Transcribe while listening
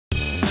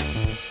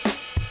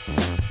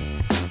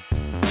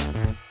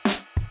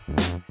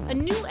A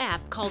new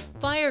app called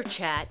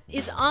FireChat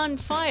is on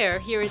fire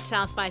here at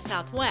South by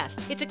Southwest.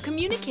 It's a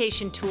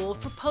communication tool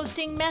for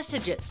posting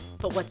messages.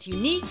 But what's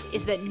unique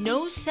is that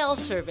no cell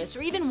service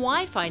or even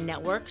Wi-Fi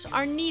networks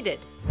are needed.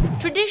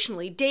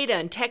 Traditionally, data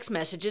and text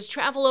messages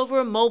travel over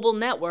a mobile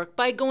network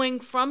by going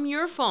from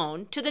your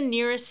phone to the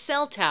nearest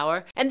cell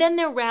tower, and then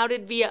they're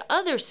routed via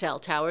other cell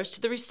towers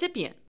to the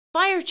recipient.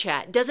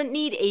 FireChat doesn't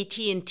need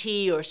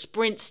AT&T or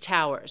Sprint's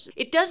towers.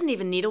 It doesn't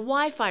even need a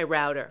Wi-Fi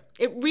router.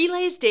 It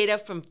relays data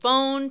from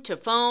phone to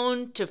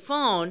phone to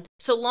phone.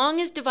 So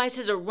long as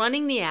devices are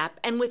running the app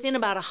and within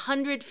about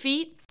 100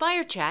 feet,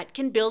 FireChat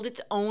can build its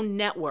own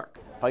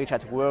network.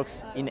 FireChat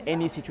works in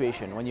any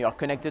situation, when you are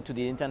connected to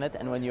the internet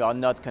and when you are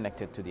not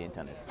connected to the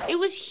internet. It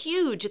was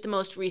huge at the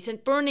most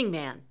recent Burning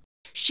Man.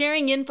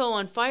 Sharing info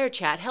on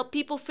FireChat helped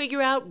people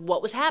figure out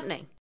what was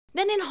happening.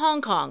 Then in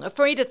Hong Kong,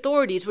 afraid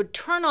authorities would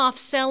turn off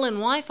cell and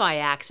Wi-Fi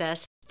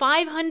access,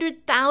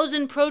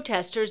 500,000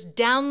 protesters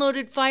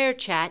downloaded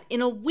FireChat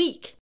in a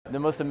week.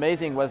 The most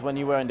amazing was when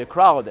you were in the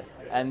crowd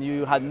and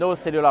you had no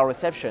cellular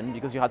reception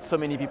because you had so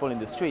many people in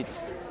the streets.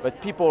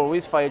 But people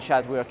with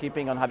FireChat were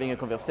keeping on having a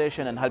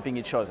conversation and helping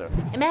each other.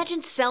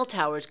 Imagine cell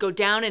towers go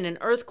down in an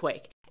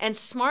earthquake and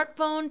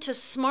smartphone to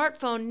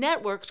smartphone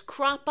networks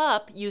crop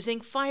up using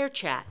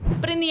FireChat.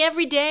 But in the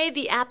everyday,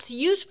 the app's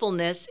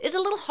usefulness is a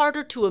little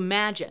harder to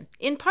imagine,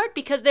 in part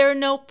because there are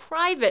no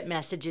private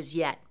messages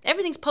yet.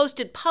 Everything's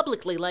posted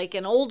publicly like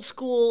an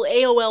old-school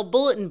AOL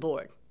bulletin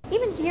board.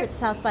 Even here at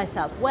South by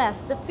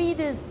Southwest, the feed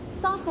is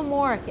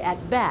sophomoric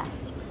at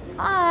best.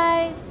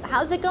 Hi,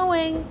 how's it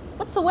going?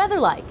 What's the weather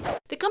like?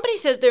 The company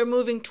says they're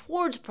moving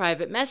towards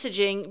private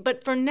messaging,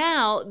 but for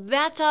now,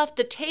 that's off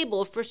the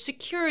table for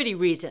security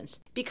reasons,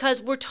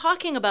 because we're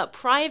talking about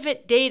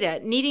private data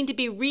needing to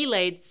be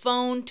relayed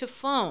phone to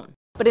phone.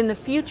 But in the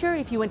future,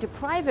 if you went to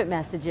private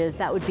messages,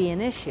 that would be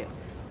an issue.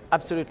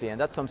 Absolutely, and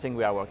that's something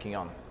we are working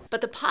on.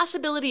 But the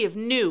possibility of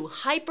new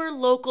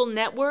hyper-local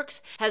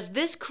networks has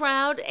this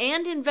crowd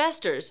and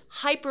investors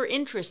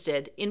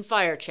hyper-interested in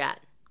FireChat.